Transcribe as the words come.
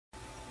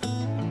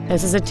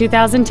This is a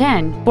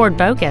 2010 Ford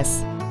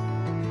Focus.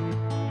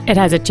 It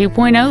has a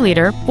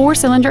 2.0-liter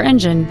four-cylinder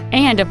engine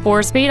and a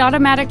four-speed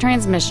automatic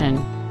transmission.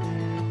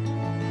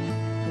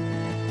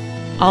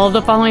 All of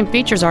the following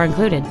features are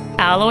included: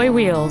 alloy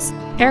wheels,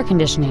 air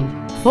conditioning,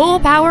 full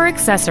power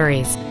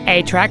accessories,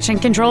 a traction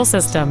control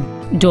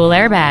system, dual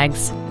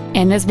airbags,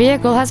 and this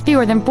vehicle has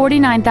fewer than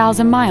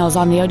 49,000 miles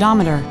on the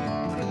odometer.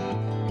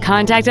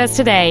 Contact us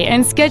today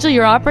and schedule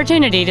your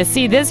opportunity to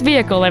see this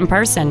vehicle in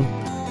person.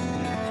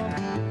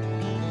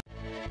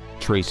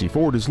 Tracy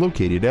Ford is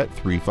located at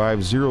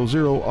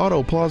 3500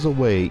 Auto Plaza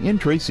Way in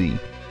Tracy.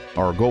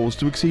 Our goal is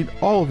to exceed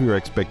all of your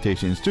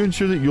expectations to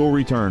ensure that you'll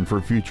return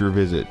for future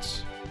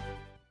visits.